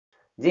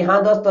जी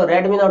हाँ दोस्तों,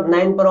 Redmi Note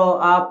 9 Pro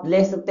आप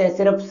ले सकते हैं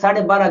सिर्फ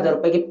 12,500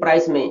 रुपए की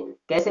प्राइस में।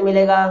 कैसे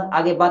मिलेगा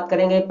आगे बात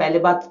करेंगे, पहले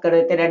बात कर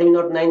रहे थे Redmi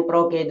Note 9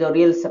 Pro के जो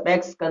रियल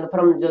स्पेक्स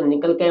कंफर्म जो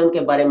निकल के हैं उनके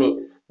बारे में।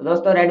 तो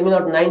दोस्तों Redmi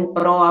Note 9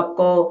 Pro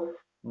आपको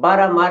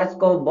 12 मार्च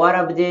को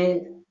 12 बजे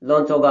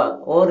लॉन्च होगा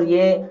और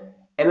ये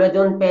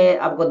अमेजोन पे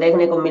आपको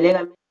देखने को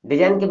मिलेगा।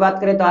 डिजाइन की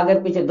बात करें तो आगे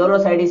और पीछे दोनों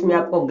साइड इसमें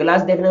आपको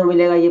ग्लास देखने को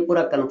मिलेगा, ये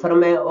पूरा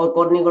कंफर्म है। और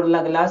कॉर्निंग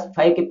गोरिल्ला ग्लास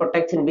 5 की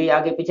प्रोटेक्शन भी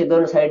आगे पीछे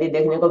दोनों साइड ही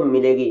देखने को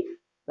मिलेगी।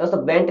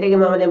 दोस्तों बैटरी के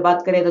मामले में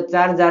बात करें तो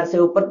 4,000 से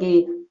ऊपर की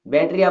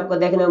बैटरी आपको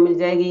देखने को मिल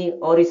जाएगी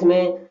और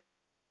इसमें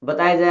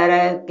बताया जा रहा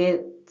है कि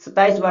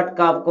 27 वाट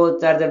का आपको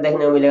चार्जर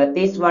देखने को मिलेगा।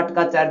 30 वाट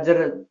का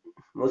चार्जर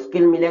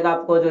मुश्किल मिलेगा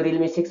आपको जो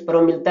Realme 6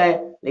 Pro मिलता है,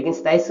 लेकिन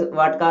 27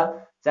 वाट का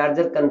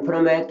चार्जर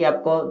कंफर्म है कि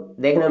आपको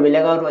देखने को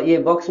मिलेगा और ये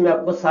बॉक्स में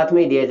आपको साथ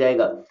में ही दिया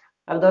जाएगा।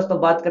 अब दोस्तों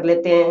बात कर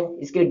लेते हैं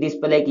इसकी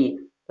डिस्प्ले की।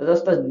 तो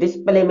दोस्तों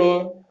डिस्प्ले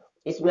में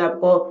इसमें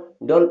आपको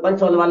डुअल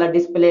पंच होल वाला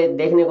डिस्प्ले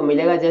देखने को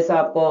मिलेगा, जैसा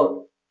आपको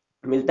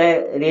मिलता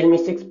है Realme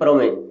 6 Pro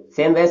में,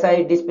 सेम वैसा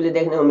ही डिस्प्ले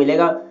देखने को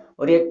मिलेगा।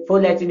 और ये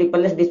फुल एचडी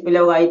प्लस डिस्प्ले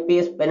होगा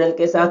आईपीएस पैनल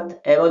के साथ,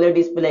 एमोलेड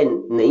डिस्प्ले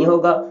नहीं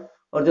होगा।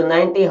 और जो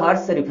 90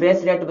 हर्ट्स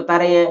रिफ्रेश रेट बता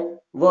रहे हैं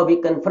वो अभी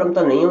कंफर्म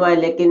तो नहीं हुआ है,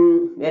 लेकिन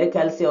मेरे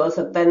ख्याल से हो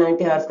सकता है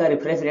 90 हर्ट्स का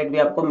रिफ्रेश रेट भी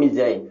आपको मिल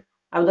जाए।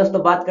 अब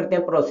दोस्तों बात करते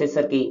हैं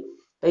प्रोसेसर की।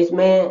 तो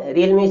इसमें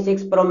Realme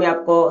 6 Pro में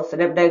आपको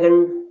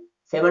स्नैपड्रैगन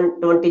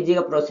 720G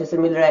का प्रोसेसर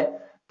मिल रहा है।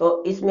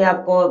 तो इसमें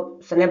आपको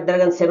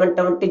स्नैपड्रैगन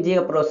 720G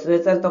का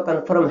प्रोसेसर तो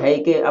कंफर्म है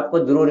ही कि आपको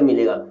जरूर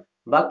मिलेगा।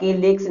 बाकी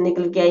लीक्स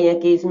निकल के आई है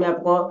कि इसमें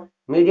आपको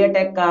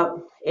मीडियाटेक का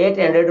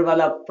 800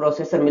 वाला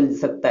प्रोसेसर मिल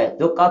सकता है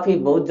जो काफी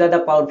बहुत ज्यादा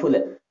पावरफुल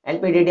है।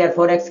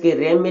 LPDDR4X की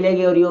रैम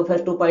मिलेगी और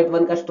UFS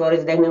 2.1 का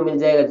स्टोरेज देखने को मिल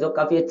जाएगा जो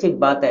काफी अच्छी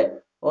बात है।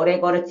 और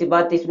एक और अच्छी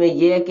बात इसमें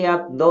ये है कि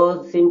आप दो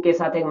सिम के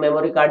साथ एक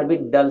मेमोरी कार्ड भी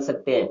डाल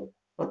सकते हैं।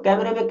 और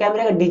कैमरे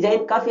का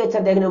डिजाइन काफी अच्छा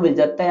देखने को मिल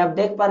जाता है। आप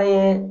देख पा रहे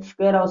हैं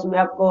स्क्वायर हाउस में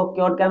आपको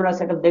क्वाड कैमरा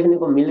सेटअप देखने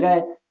को मिल रहा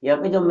है।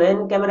 यहाँ पे जो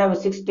मेन कैमरा है वो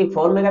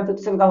 64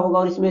 मेगापिक्सल का होगा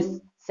और इसमें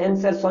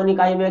सेंसर सोनी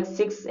का IMX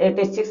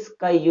 686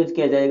 का यूज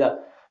किया जाएगा।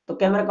 तो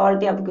कैमरा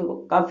क्वालिटी आपको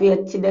काफी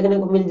अच्छी देखने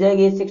को मिल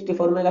जाएगी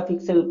 64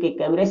 मेगापिक्सल के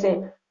कैमरे से।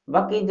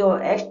 बाकी जो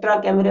एक्स्ट्रा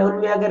कैमरे हैं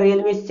उनमें अगर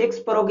Realme 6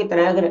 Pro की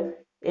तरह अगर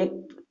एक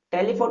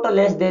टेलीफोटो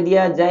लेंस दे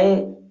दिया जाए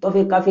तो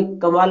फिर काफी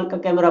कमाल का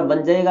कैमरा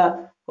बन जाएगा।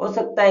 हो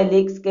सकता है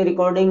लीक्स के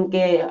रिकॉर्डिंग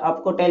के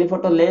आपको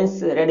telephoto lens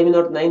Redmi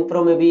Note 9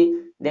 Pro में भी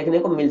देखने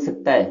को मिल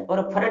सकता है।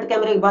 और फ्रंट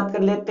कैमरे की बात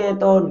कर लेते हैं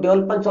तो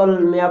ड्यूल पंच होल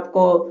में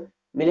आपको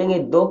मिलेंगे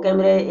दो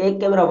कैमरे। एक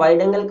कैमरा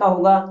वाइड एंगल का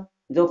होगा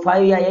जो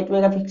 5 या 8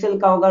 मेगापिक्सल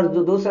का होगा और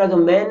जो दूसरा जो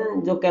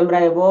मेन जो कैमरा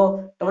है वो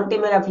 20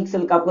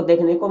 मेगापिक्सल का आपको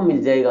देखने को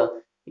मिल जाएगा।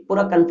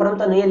 पूरा कंफर्म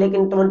तो नहीं है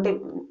लेकिन 20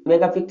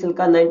 मेगापिक्सल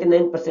का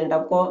 99%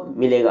 आपको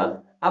मिलेगा।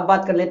 अब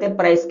बात कर लेते हैं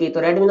प्राइस की। तो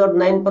Redmi Note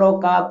 9 Pro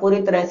का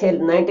पूरी तरह से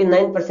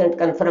 99%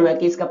 कंफर्म है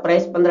कि इसका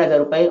प्राइस 15,000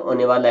 रुपए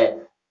होने वाला है।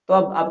 तो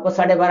अब आपको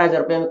 12,500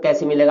 रुपए में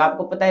कैसे मिलेगा?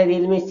 आपको पता है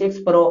Realme 6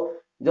 Pro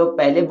जो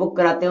पहले बुक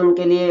कराते हैं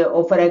उनके लिए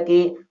ऑफर है कि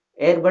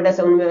एयरबड्स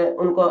उनमें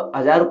उनको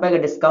 1,000 रुपए का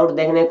डिस्काउंट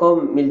देखने को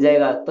मिल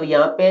जाएगा। तो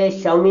यहाँ पे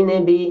Xiaomi ने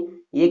भी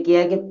ये किया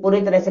है कि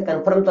पूरी तरह से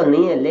कंफर्म तो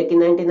नहीं है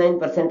लेकिन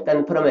 99%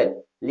 कंफर्म है।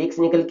 लीक्स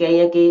निकल के आई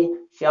है कि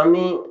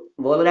Xiaomi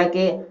बोल रहा है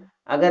कि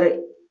अगर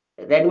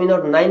Redmi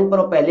Note 9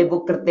 Pro पहले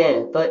बुक करते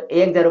हैं तो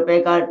 1,000 रुपए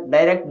का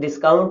डायरेक्ट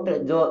डिस्काउंट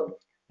जो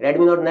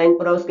Redmi Note 9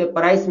 Pro उसके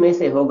प्राइस में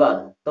से होगा।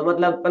 तो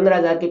मतलब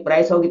 15,000 की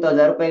प्राइस होगी तो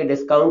 1,000 रुपए का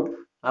डिस्काउंट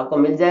आपको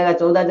मिल जाएगा,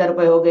 14,000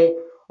 रुपए हो गए।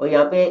 और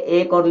यहाँ पे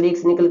एक और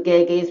लीक्स निकल के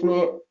है कि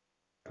इसमें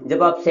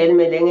जब आप सेल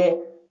में लेंगे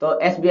तो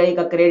SBI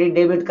का क्रेडिट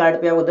डेबिट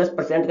कार्ड पे आपको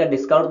 10% का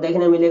डिस्काउंट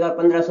देखने मिलेगा,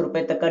 1,500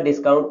 रुपए तक का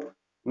डिस्काउंट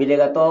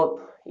मिलेगा। तो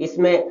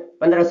इसमें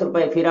 1,500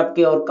 रुपए फिर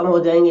आपके और कम हो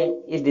जाएंगे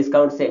इस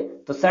डिस्काउंट से।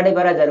 तो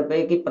 12,500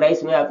 रुपए की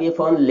प्राइस में आप ये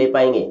फोन ले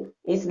पाएंगे।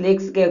 इस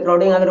लिंक्स के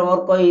अकॉर्डिंग अगर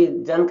और कोई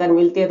जानकारी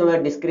मिलती है तो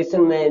मैं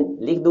डिस्क्रिप्शन में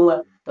लिख दूंगा।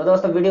 तो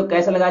दोस्तों वीडियो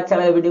कैसा लगा? अच्छा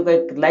लगा वीडियो को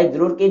एक लाइक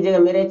जरूर कीजिएगा।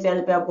 मेरे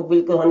चैनल पे आपको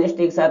बिल्कुल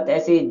होनेस्टी के साथ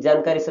ऐसी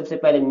जानकारी सबसे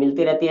पहले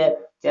मिलती रहती है।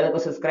 चैनल को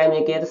सब्सक्राइब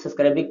नहीं किया तो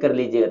सब्सक्राइब भी कर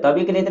लीजिएगा। तो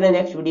अभी के लिए इतना,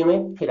 नेक्स्ट वीडियो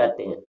में फिर आते हैं।